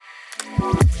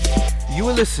You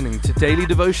are listening to Daily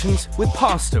Devotions with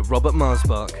Pastor Robert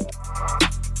Marsbach.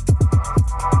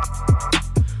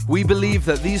 We believe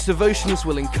that these devotions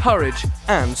will encourage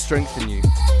and strengthen you.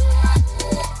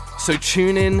 So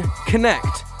tune in,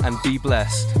 connect, and be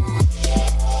blessed.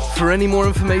 For any more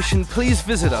information, please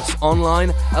visit us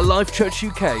online at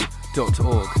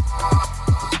lifechurchuk.org.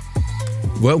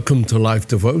 Welcome to Life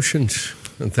Devotions,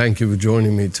 and thank you for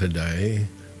joining me today.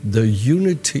 The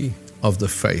unity of the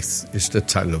faith is the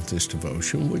title of this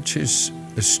devotion, which is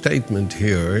a statement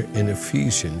here in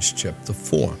Ephesians chapter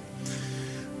 4,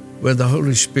 where the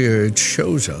Holy Spirit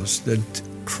shows us that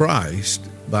Christ,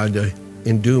 by the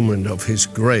endowment of His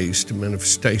grace, the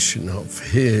manifestation of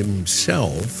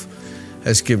Himself,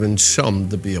 has given some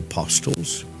to be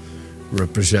apostles,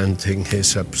 representing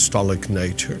His apostolic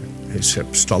nature, His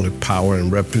apostolic power,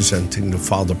 and representing the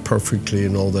Father perfectly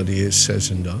in all that He says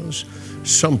and does.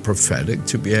 Some prophetic,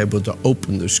 to be able to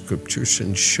open the Scriptures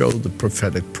and show the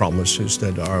prophetic promises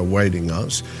that are awaiting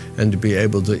us, and to be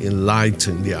able to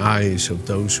enlighten the eyes of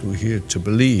those who hear to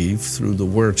believe through the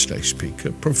words they speak.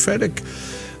 A prophetic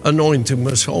anointing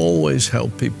must always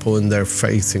help people in their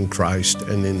faith in Christ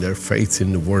and in their faith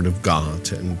in the Word of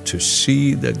God, and to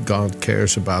see that God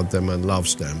cares about them and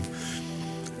loves them.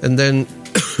 And then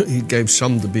He gave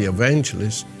some to be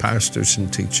evangelists, pastors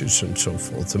and teachers and so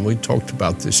forth. And we talked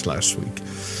about this last week.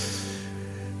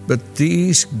 But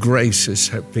these graces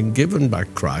have been given by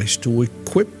Christ to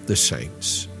equip the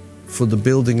saints for the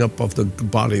building up of the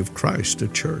body of Christ, the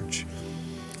church.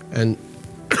 And,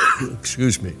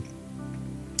 excuse me.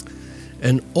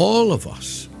 And all of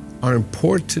us are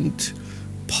important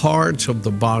parts of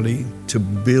the body to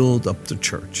build up the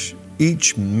church.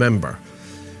 Each member.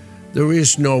 There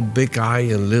is no big I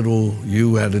and little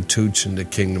you attitudes in the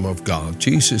kingdom of God.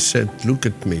 Jesus said, "Look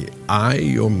at me. I,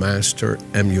 your master,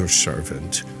 am your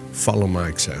servant. Follow my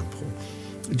example."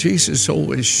 Jesus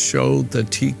always showed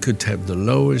that He could have the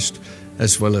lowest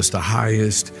as well as the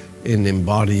highest in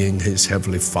embodying His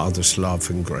Heavenly Father's love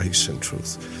and grace and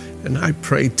truth. And I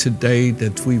pray today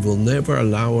that we will never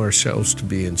allow ourselves to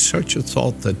be in such a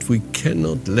thought that we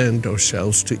cannot lend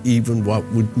ourselves to even what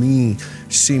would mean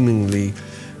seemingly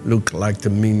look like the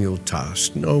menial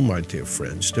task. No, my dear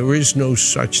friends, there is no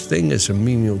such thing as a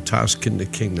menial task in the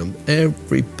kingdom.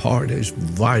 Every part is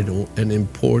vital and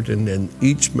important, and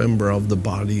each member of the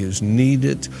body is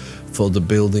needed for the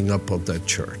building up of that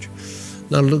church.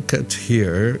 Now look at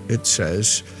here, it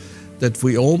says that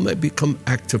we all may become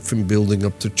active in building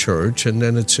up the church, and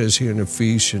then it says here in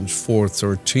Ephesians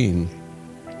 4:13,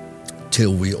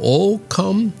 till we all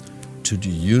come to the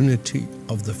unity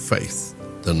of the faith,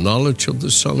 the knowledge of the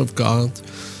Son of God,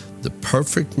 the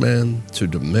perfect man, to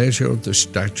the measure of the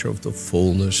stature of the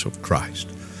fullness of Christ.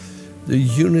 The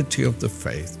unity of the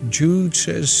faith. Jude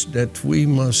says that we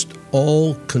must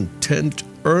all contend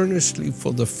earnestly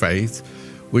for the faith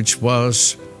which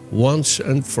was once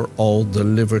and for all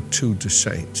delivered to the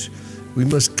saints. We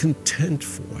must contend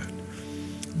for it.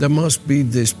 There must be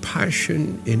this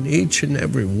passion in each and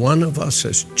every one of us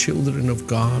as children of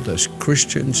God, as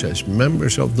Christians, as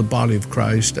members of the body of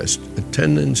Christ, as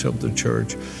attendants of the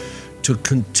church, to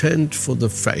contend for the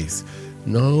faith.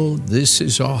 No, this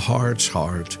is our heart's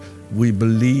heart. We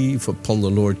believe upon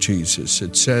the Lord Jesus.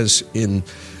 It says in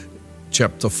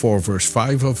chapter 4, verse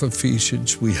 5 of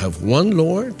Ephesians, we have one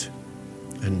Lord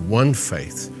and one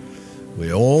faith.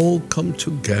 We all come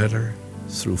together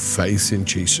through faith in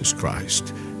Jesus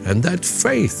Christ. And that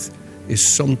faith is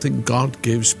something God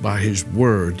gives by His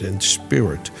Word and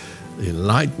Spirit,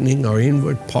 enlightening our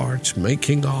inward parts,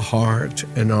 making our heart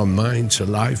and our minds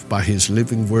alive by His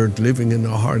living Word, living in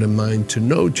our heart and mind to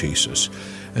know Jesus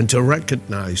and to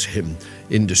recognize Him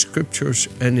in the Scriptures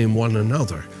and in one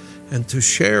another, and to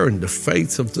share in the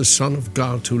faith of the Son of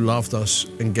God who loved us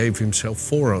and gave Himself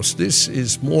for us. This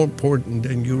is more important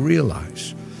than you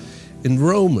realize. In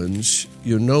Romans,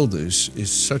 you know this,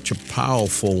 is such a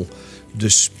powerful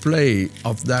display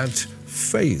of that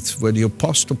faith, where the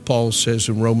Apostle Paul says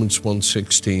in Romans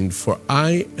 1:16, "For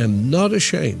I am not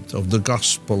ashamed of the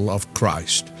gospel of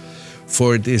Christ,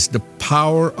 for it is the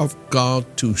power of God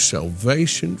to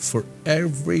salvation for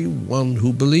everyone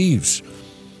who believes,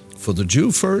 for the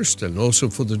Jew first and also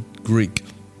for the Greek.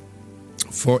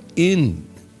 For in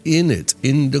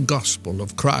the gospel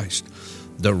of Christ,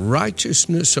 the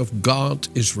righteousness of God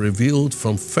is revealed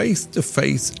from faith to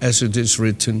faith, as it is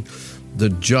written, the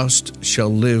just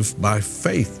shall live by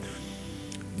faith."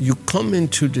 You come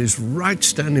into this right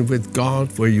standing with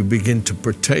God, where you begin to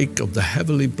partake of the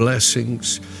heavenly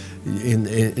blessings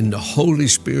in the Holy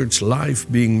Spirit's life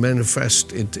being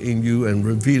manifested in you and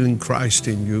revealing Christ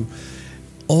in you,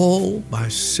 all by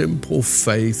simple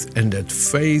faith, and that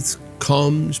faith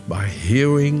comes by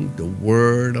hearing the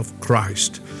word of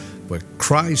Christ, where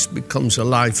Christ becomes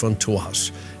alive unto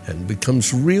us and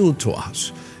becomes real to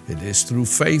us. It is through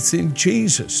faith in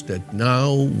Jesus that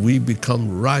now we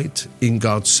become right in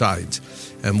God's sight.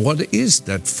 And what is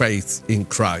that faith in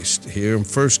Christ? Here in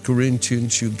 1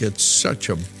 Corinthians, you get such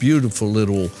a beautiful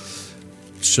little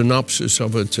synopsis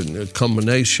of it and a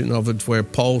combination of it, where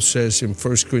Paul says in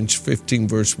 1 Corinthians 15,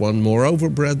 verse 1, "Moreover,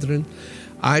 brethren,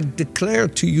 I declare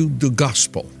to you the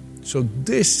gospel." So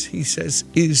this, he says,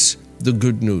 is the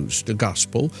good news, the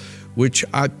gospel, which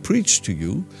I preached to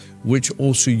you, which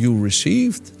also you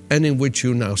received, and in which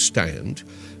you now stand,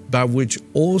 by which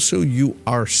also you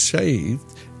are saved,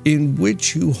 in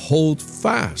which you hold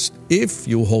fast, if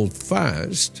you hold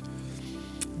fast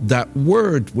that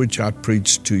word which I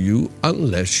preached to you,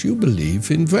 unless you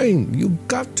believe in vain. You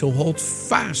got to hold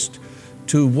fast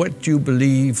to what you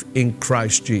believe in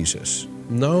Christ Jesus.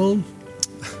 No,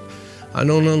 I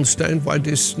don't understand why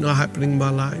this is not happening in my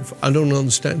life. I don't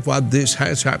understand why this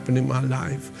has happened in my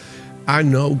life. I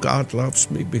know God loves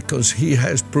me because He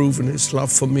has proven His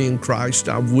love for me in Christ.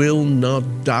 I will not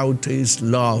doubt His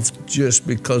love just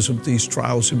because of these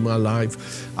trials in my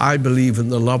life. I believe in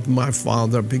the love of my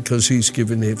Father because He's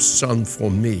given His Son for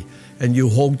me. And you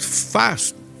hold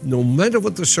fast, no matter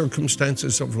what the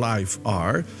circumstances of life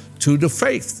are, to the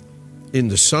faith in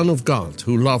the Son of God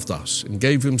who loved us and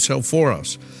gave Himself for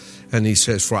us. And He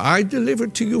says, "For I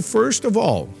delivered to you first of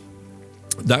all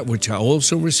that which I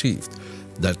also received,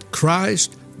 that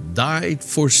Christ died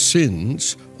for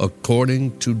sins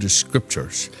according to the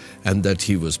Scriptures, and that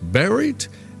He was buried,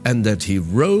 and that He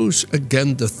rose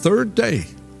again the third day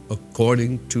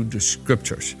according to the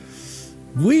Scriptures."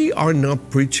 We are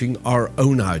not preaching our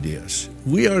own ideas.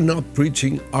 We are not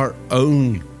preaching our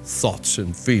own thoughts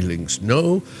and feelings.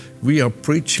 No, we are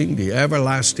preaching the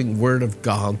everlasting Word of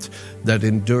God that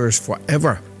endures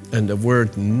forever. And the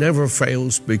Word never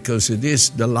fails because it is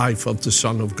the life of the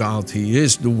Son of God. He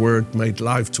is the Word made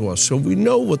life to us. So we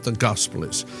know what the gospel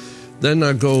is. Then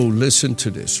I go listen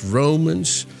to this.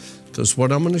 Romans, because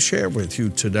what I'm going to share with you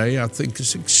today I think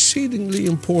is exceedingly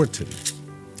important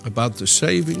about the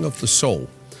saving of the soul.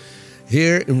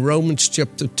 Here in Romans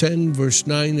chapter 10, verse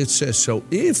 9, it says, "So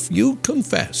if you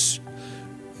confess,"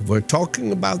 we're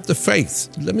talking about the faith.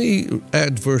 Let me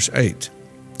add verse 8.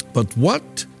 "But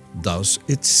what does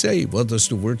it say?" What does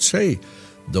the word say?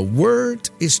 "The word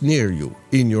is near you,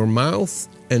 in your mouth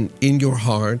and in your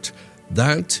heart.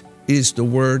 That is the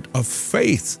word of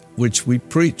faith which we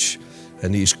preach."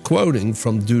 And he's quoting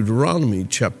from Deuteronomy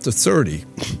chapter 30.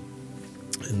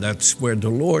 And that's where the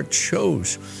Lord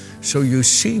shows. So you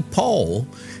see, Paul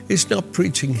is not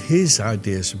preaching his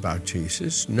ideas about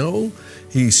Jesus. No,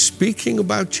 he's speaking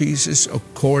about Jesus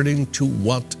according to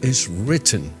what is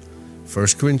written.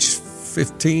 1 Corinthians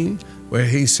 15, where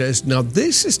he says, "Now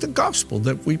this is the gospel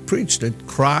that we preach, that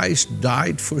Christ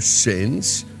died for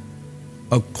sins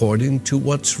according to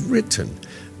what's written,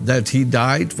 that He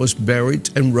died, was buried,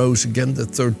 and rose again the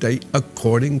third day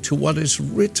according to what is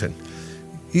written."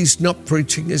 He's not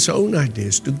preaching his own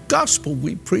ideas. The gospel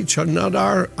we preach are not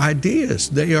our ideas.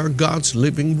 They are God's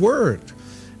living word.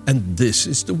 And this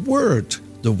is the word.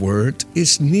 The word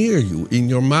is near you, in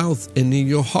your mouth and in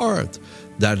your heart.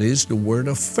 That is the word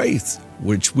of faith,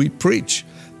 which we preach.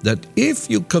 That if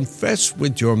you confess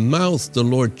with your mouth the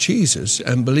Lord Jesus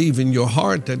and believe in your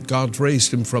heart that God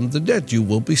raised Him from the dead, you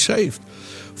will be saved.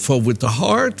 For with the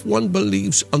heart one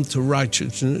believes unto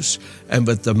righteousness, and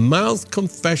with the mouth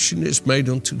confession is made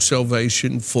unto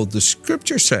salvation. For the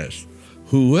Scripture says,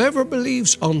 "Whoever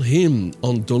believes on Him,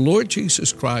 on the Lord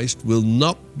Jesus Christ, will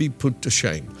not be put to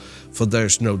shame. For there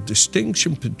is no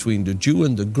distinction between the Jew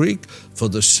and the Greek, for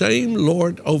the same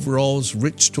Lord over all is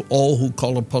rich to all who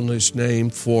call upon His name.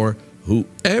 For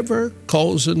whoever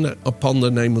calls upon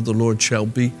the name of the Lord shall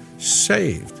be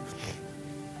saved."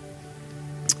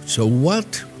 So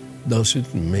what does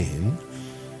it mean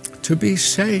to be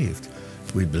saved?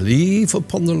 We believe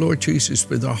upon the Lord Jesus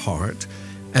with our heart,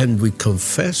 and we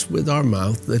confess with our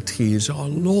mouth that He is our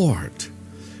Lord.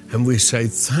 And we say,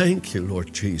 "Thank you,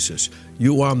 Lord Jesus.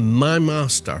 You are my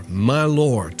Master, my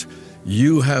Lord.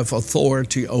 You have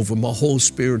authority over my whole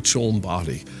spirit, soul, and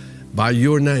body. By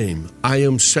your name, I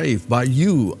am saved. By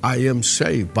you, I am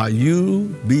saved. By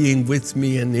you being with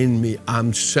me and in me,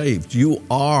 I'm saved. You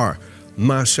are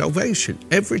my salvation."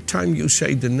 Every time you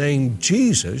say the name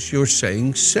Jesus, you're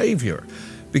saying Savior,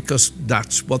 because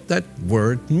that's what that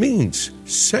word means,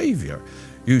 Savior.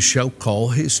 "You shall call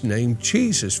His name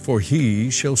Jesus, for He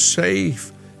shall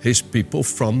save His people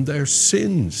from their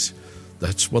sins."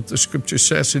 That's what the Scripture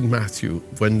says in Matthew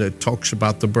when it talks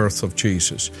about the birth of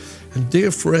Jesus. And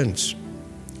dear friends,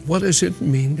 What does it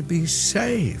mean to be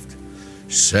saved?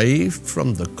 Saved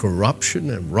from the corruption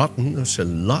and rottenness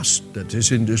and lust that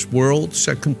is in this world,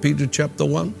 2 Peter chapter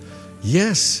 1.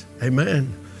 Yes,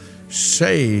 amen.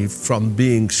 Saved from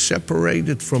being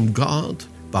separated from God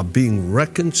by being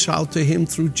reconciled to Him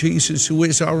through Jesus, who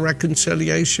is our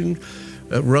reconciliation,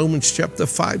 Romans chapter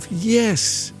 5.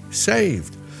 Yes,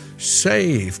 saved.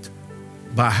 Saved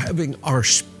by having our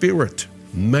spirit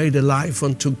made alive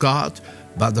unto God,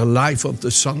 by the life of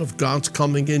the Son of God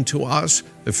coming into us.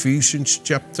 Ephesians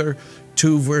chapter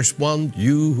 2 verse 1,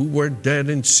 you who were dead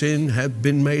in sin have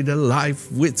been made alive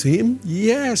with Him.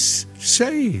 Yes,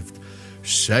 saved.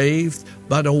 Saved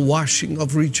by the washing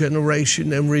of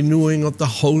regeneration and renewing of the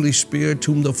Holy Spirit,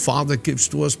 whom the Father gives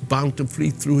to us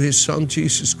bountifully through His Son,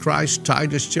 Jesus Christ,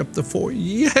 Titus chapter 4.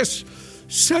 Yes,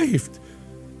 saved.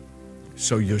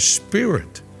 So your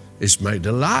spirit is made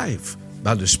alive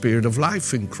by the Spirit of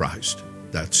life in Christ.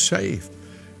 That's saved.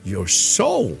 Your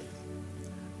soul,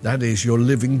 that is your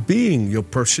living being, your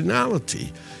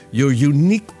personality, your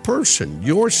unique person,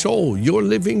 your soul, your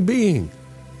living being.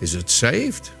 Is it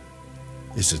saved?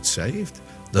 Is it saved?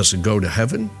 Does it go to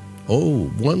heaven? Oh,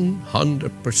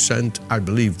 100% I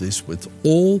believe this with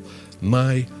all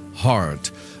my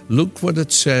heart. Look what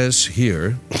it says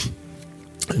here.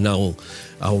 And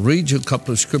I'll read you a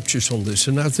couple of scriptures on this.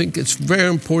 And I think it's very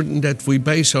important that we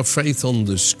base our faith on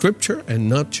the scripture and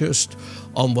not just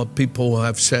on what people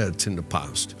have said in the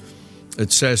past.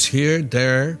 It says here,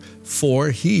 therefore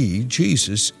He,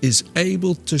 Jesus, is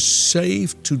able to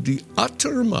save to the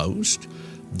uttermost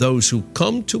those who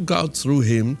come to God through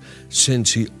Him,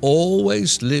 since He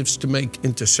always lives to make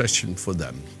intercession for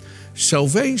them.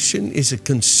 Salvation is a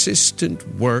consistent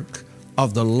work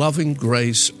of the loving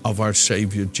grace of our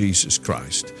Savior Jesus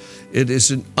Christ. It is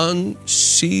an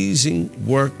unceasing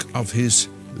work of His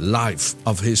life,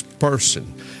 of His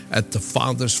person at the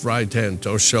Father's right hand.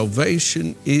 Our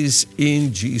salvation is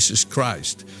in Jesus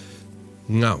Christ.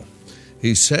 Now,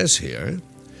 he says here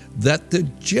that the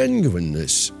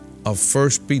genuineness of 1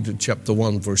 Peter chapter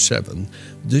 1 verse 7,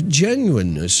 the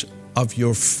genuineness of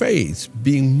your faith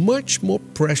being much more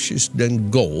precious than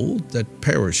gold that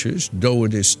perishes, though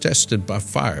it is tested by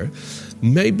fire,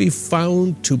 may be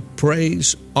found to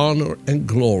praise, honor, and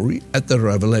glory at the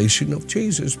revelation of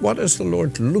Jesus. What is the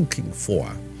Lord looking for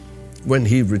when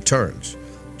He returns?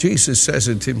 Jesus says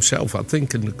it Himself, I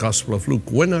think in the Gospel of Luke,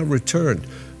 when I return,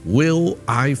 will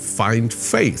I find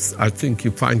faith? I think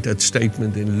you find that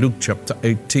statement in Luke chapter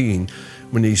 18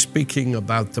 when He's speaking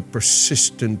about the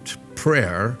persistent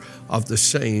prayer of the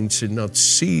saints in not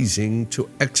ceasing to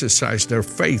exercise their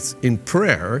faith in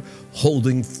prayer,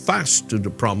 holding fast to the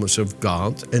promise of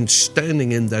God and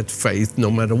standing in that faith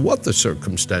no matter what the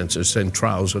circumstances and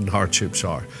trials and hardships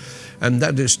are. And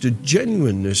that is the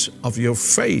genuineness of your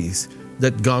faith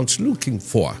that God's looking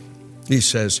for. He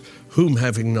says, whom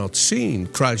having not seen,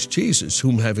 Christ Jesus,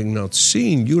 whom having not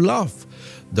seen, you love,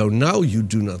 though now you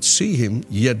do not see Him,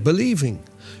 yet believing.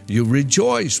 You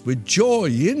rejoice with joy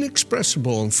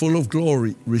inexpressible and full of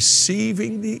glory,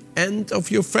 receiving the end of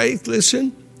your faith,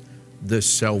 listen, the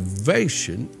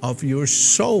salvation of your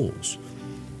souls.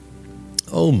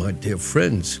 Oh, my dear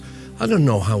friends, I don't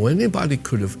know how anybody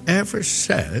could have ever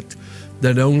said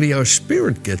that only our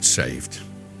spirit gets saved.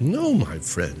 No, my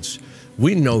friends,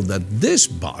 we know that this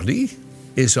body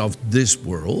is of this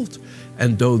world,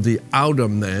 and though the outer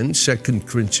man, 2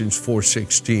 Corinthians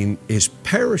 4:16, is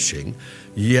perishing,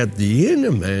 yet the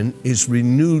inner man is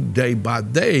renewed day by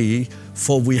day,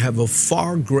 for we have a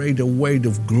far greater weight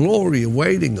of glory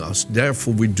awaiting us.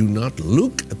 Therefore we do not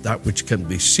look at that which can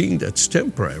be seen, that's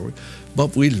temporary,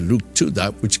 but we look to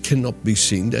that which cannot be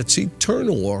seen, that's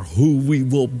eternal, or who we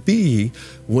will be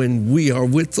when we are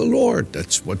with the Lord.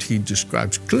 That's what he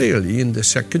describes clearly in the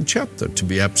 2nd chapter. To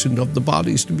be absent of the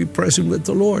body is to be present with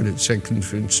the Lord in 2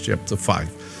 Corinthians chapter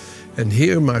 5. And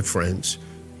here, my friends,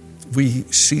 we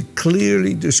see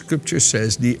clearly the scripture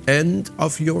says the end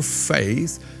of your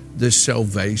faith, the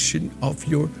salvation of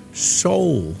your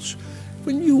souls.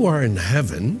 When you are in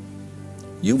heaven,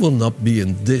 you will not be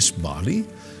in this body.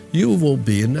 You will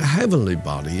be in the heavenly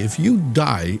body. If you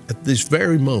die at this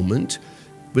very moment,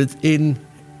 within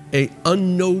an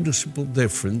unnoticeable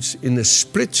difference, in a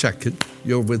split second,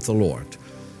 you're with the Lord.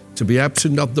 To be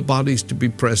absent of the body is to be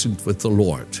present with the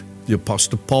Lord. The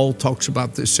Apostle Paul talks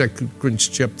about this, 2 Corinthians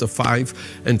chapter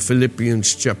 5 and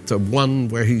Philippians chapter 1,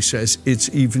 where he says it's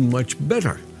even much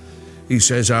better. He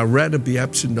says, I'd rather be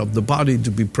absent of the body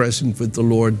to be present with the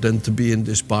Lord than to be in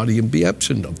this body and be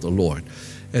absent of the Lord.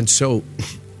 And so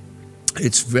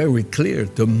it's very clear,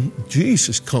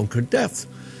 Jesus conquered death.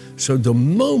 So the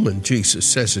moment Jesus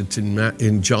says it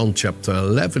in John chapter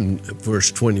 11, verse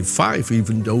 25,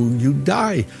 even though you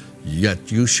die,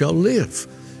 yet you shall live.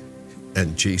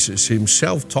 And Jesus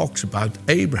himself talks about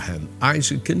Abraham,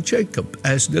 Isaac, and Jacob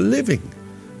as the living,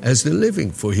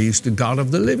 for he is the God of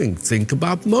the living. Think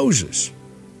about Moses.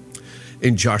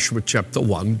 In Joshua chapter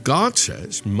 1, God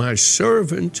says, my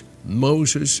servant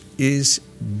Moses is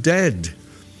dead.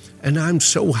 And I'm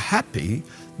so happy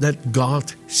that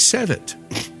God said it.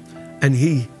 And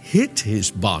he hid his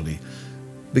body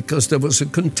because there was a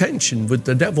contention with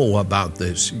the devil about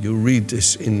this. You read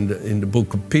this in the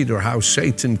book of Peter, how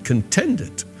Satan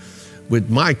contended with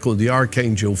Michael, the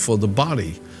archangel, for the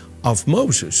body of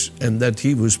Moses, and that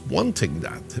he was wanting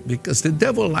that because the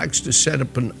devil likes to set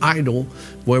up an idol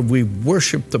where we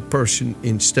worship the person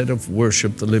instead of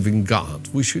worship the living God.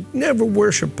 We should never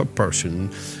worship a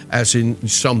person as in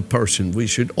some person. We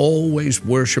should always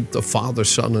worship the Father,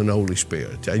 Son, and Holy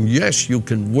Spirit. And yes, you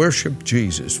can worship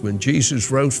Jesus. When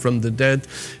Jesus rose from the dead,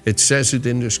 it says it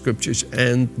in the scriptures,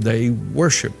 and they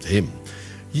worshiped him.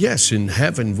 Yes, in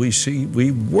heaven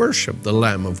we worship the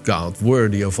Lamb of God,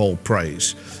 worthy of all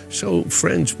praise. So,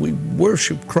 friends, we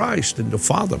worship Christ and the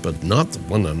Father, but not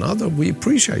one another. We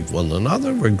appreciate one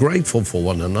another. We're grateful for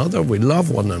one another. We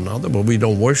love one another, but we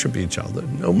don't worship each other.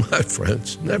 No, my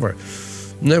friends, never.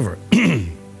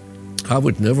 I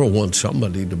would never want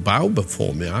somebody to bow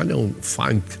before me. I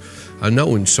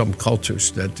know in some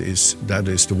cultures that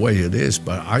is the way it is,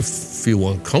 but I feel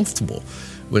uncomfortable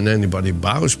when anybody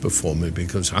bows before me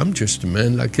because I'm just a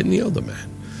man like any other man.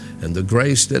 And the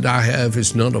grace that I have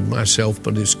is not of myself,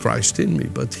 but is Christ in me.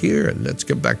 But here, let's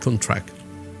get back on track.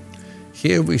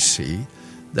 Here we see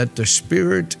that the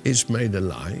spirit is made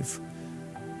alive.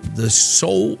 The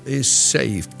soul is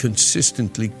saved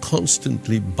consistently,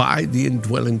 constantly by the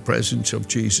indwelling presence of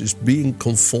Jesus, being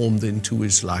conformed into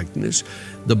his likeness.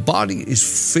 The body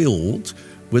is filled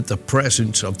with the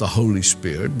presence of the Holy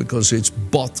Spirit because it's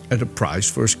bought at a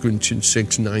price, 1 Corinthians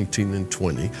 6, 19 and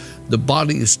 20. The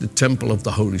body is the temple of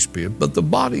the Holy Spirit, but the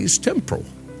body is temporal.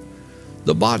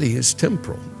 The body is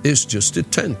temporal. It's just a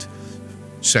tent,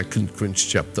 2 Corinthians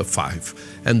chapter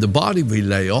 5. And the body we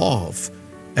lay off,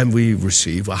 and we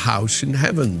receive a house in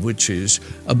heaven, which is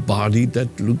a body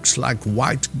that looks like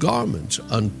white garments,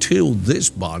 until this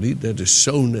body that is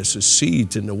sown as a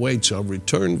seed and awaits our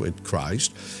return with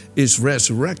Christ is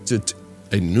resurrected,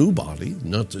 a new body,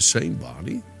 not the same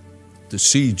body. The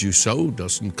seed you sow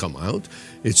doesn't come out.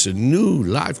 It's a new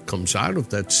life comes out of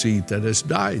that seed that has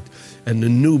died. And a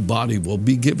new body will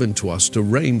be given to us to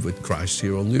reign with Christ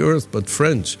here on the earth. But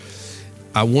friends,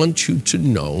 I want you to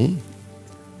know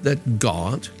that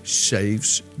God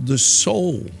saves the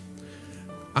soul.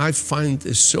 I find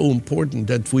this so important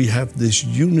that we have this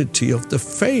unity of the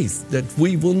faith, that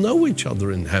we will know each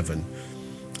other in heaven.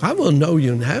 I will know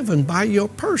you in heaven by your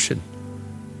person.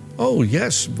 Oh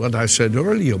yes, what I said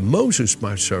earlier, Moses,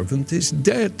 my servant, is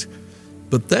dead.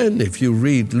 But then if you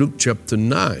read Luke chapter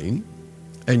 9,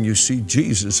 and you see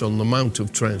Jesus on the Mount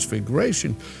of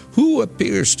Transfiguration, who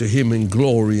appears to him in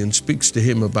glory and speaks to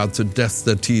him about the death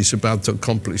that he is about to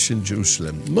accomplish in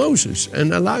Jerusalem? Moses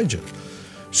and Elijah.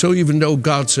 So even though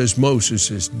God says Moses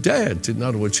is dead, in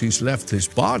other words, he's left his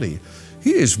body,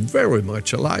 he is very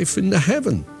much alive in the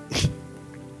heaven.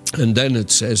 And then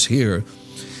it says here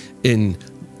in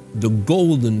the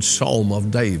golden Psalm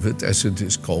of David, as it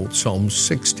is called, Psalm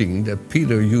 16, that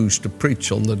Peter used to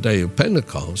preach on the day of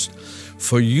Pentecost,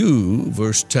 for you,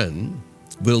 verse 10,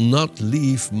 will not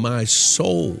leave my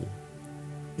soul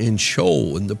in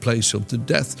Sheol, in the place of the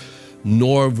death,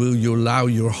 nor will you allow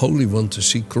your Holy One to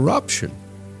see corruption.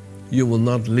 You will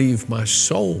not leave my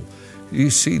soul. You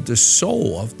see, the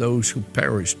soul of those who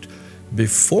perished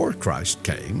before Christ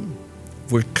came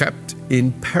were kept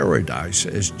in paradise,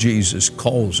 as Jesus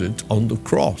calls it on the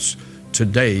cross.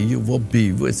 Today you will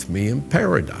be with me in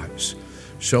paradise.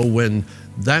 So when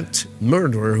that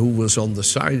murderer who was on the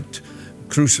side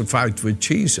crucified with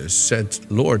Jesus said,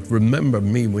 Lord, remember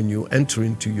me when you enter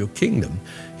into your kingdom,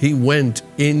 he went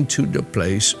into the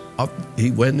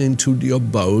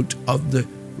abode of the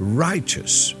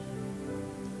righteous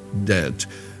dead,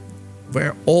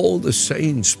 where all the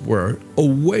saints were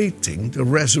awaiting the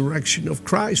resurrection of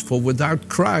Christ. For without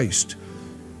Christ,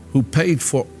 who paid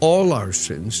for all our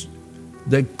sins,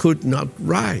 they could not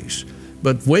rise.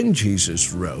 But when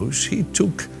Jesus rose, he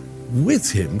took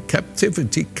with him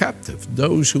captivity captive,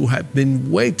 those who had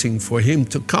been waiting for him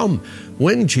to come.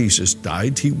 When Jesus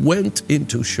died, he went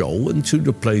into Sheol, into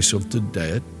the place of the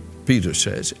dead, Peter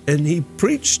says, and he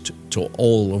preached to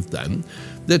all of them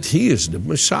that he is the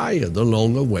Messiah, the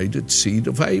long-awaited seed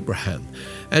of Abraham.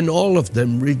 And all of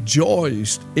them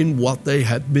rejoiced in what they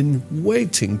had been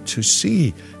waiting to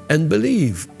see and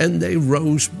believe. And they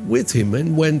rose with him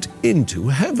and went into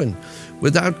heaven.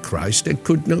 Without Christ, they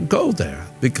could not go there,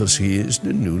 because he is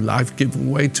the new life-giving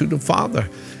way to the Father.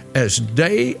 As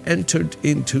they entered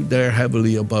into their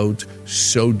heavenly abode,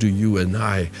 so do you and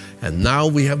I. And now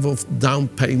we have a down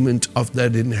payment of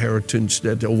that inheritance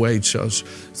that awaits us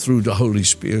through the Holy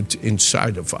Spirit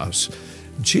inside of us.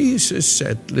 Jesus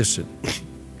said, listen,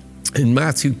 in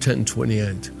Matthew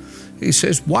 10:28, he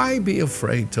says, why be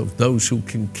afraid of those who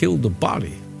can kill the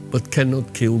body, but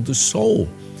cannot kill the soul?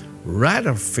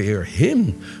 Rather fear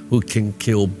him who can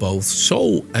kill both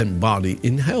soul and body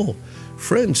in hell.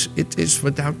 Friends, it is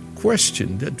without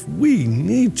question that we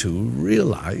need to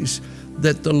realize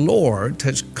that the Lord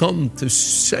has come to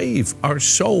save our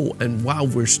soul. And while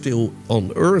we're still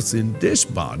on earth in this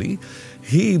body,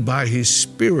 he, by his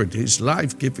Spirit, his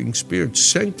life-giving Spirit,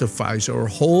 sanctifies our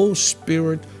whole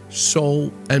spirit,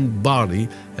 soul, and body.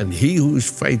 And he who is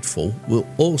faithful will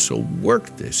also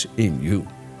work this in you.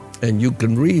 And you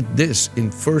can read this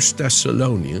in 1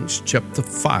 Thessalonians chapter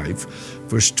 5,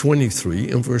 verse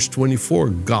 23 and verse 24.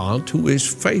 God, who is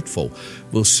faithful,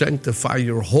 will sanctify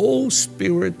your whole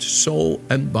spirit, soul,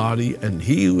 and body, and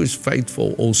he who is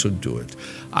faithful also do it.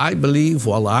 I believe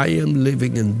while I am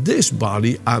living in this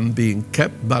body, I'm being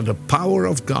kept by the power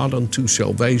of God unto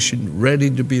salvation,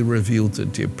 ready to be revealed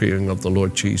at the appearing of the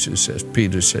Lord Jesus, as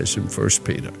Peter says in 1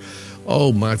 Peter.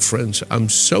 Oh, my friends, I'm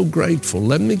so grateful.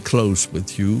 Let me close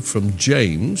with you from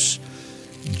James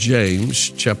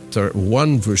chapter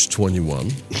 1, verse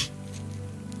 21.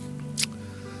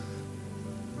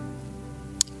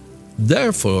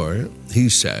 Therefore, he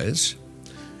says,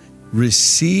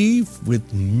 receive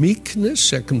with meekness,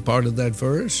 second part of that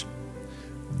verse,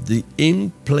 the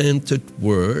implanted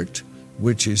word,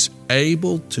 which is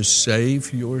able to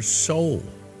save your soul.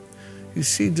 You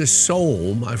see, the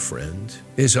soul, my friend,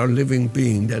 is our living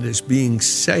being that is being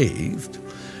saved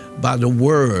by the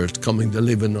word coming to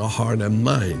live in our heart and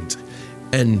mind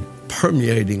and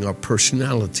permeating our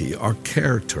personality, our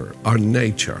character, our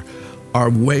nature, our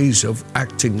ways of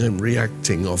acting and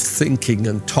reacting, of thinking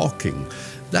and talking.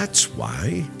 That's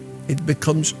why it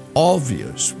becomes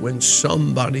obvious when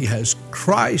somebody has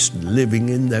Christ living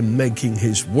in them, making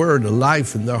his word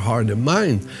alive in their heart and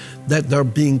mind, that they're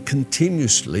being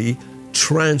continuously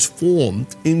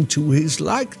transformed into his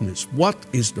likeness. What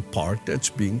is the part that's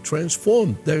being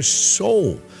transformed? Their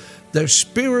soul. Their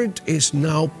spirit is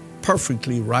now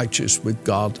perfectly righteous with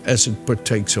God as it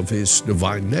partakes of his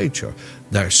divine nature.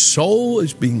 Their soul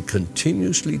is being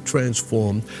continuously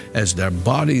transformed as their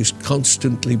body is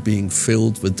constantly being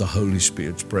filled with the Holy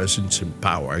Spirit's presence and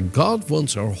power. And God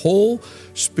wants our whole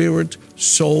spirit,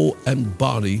 soul, and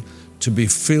body to be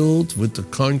filled with the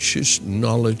conscious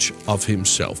knowledge of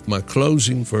himself. My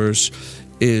closing verse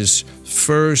is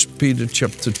 1 Peter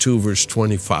chapter 2, verse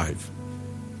 25.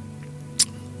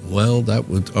 Well, that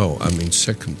would,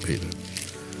 2 Peter.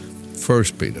 1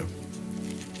 Peter.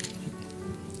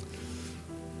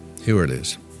 Here it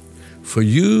is. For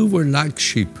you were like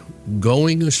sheep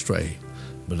going astray,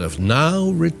 but have now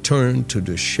returned to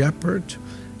the shepherd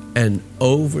and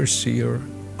overseer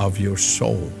of your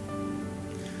soul.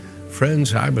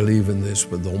 Friends, I believe in this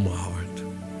with all my heart.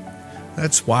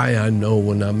 That's why I know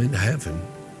when I'm in heaven,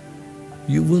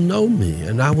 you will know me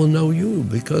and I will know you,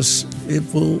 because it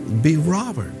will be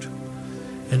Robert.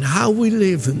 And how we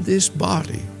live in this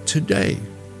body today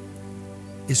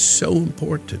is so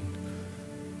important,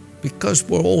 because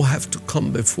we all have to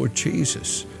come before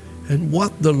Jesus. And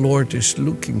what the Lord is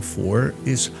looking for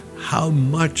is how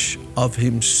much of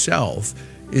himself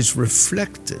is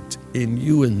reflected in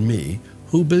you and me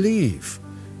who believe.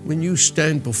 When you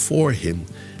stand before him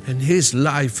and his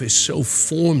life is so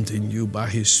formed in you by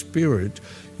his Spirit,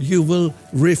 you will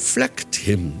reflect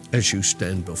him as you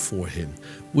stand before him,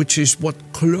 which is what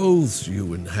clothes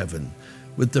you in heaven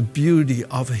with the beauty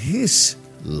of his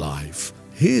life,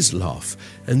 his love.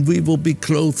 And we will be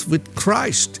clothed with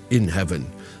Christ in heaven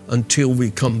until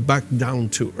we come back down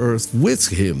to earth with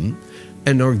him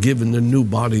and are given a new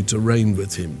body to reign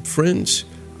with him. Friends,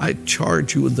 I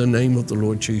charge you in the name of the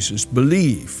Lord Jesus,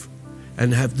 believe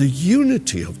and have the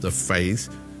unity of the faith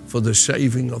for the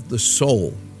saving of the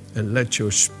soul. And let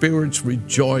your spirits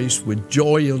rejoice with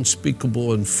joy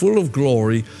unspeakable and full of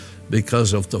glory,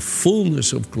 because of the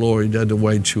fullness of glory that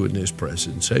awaits you in his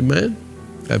presence. Amen.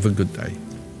 Have a good day.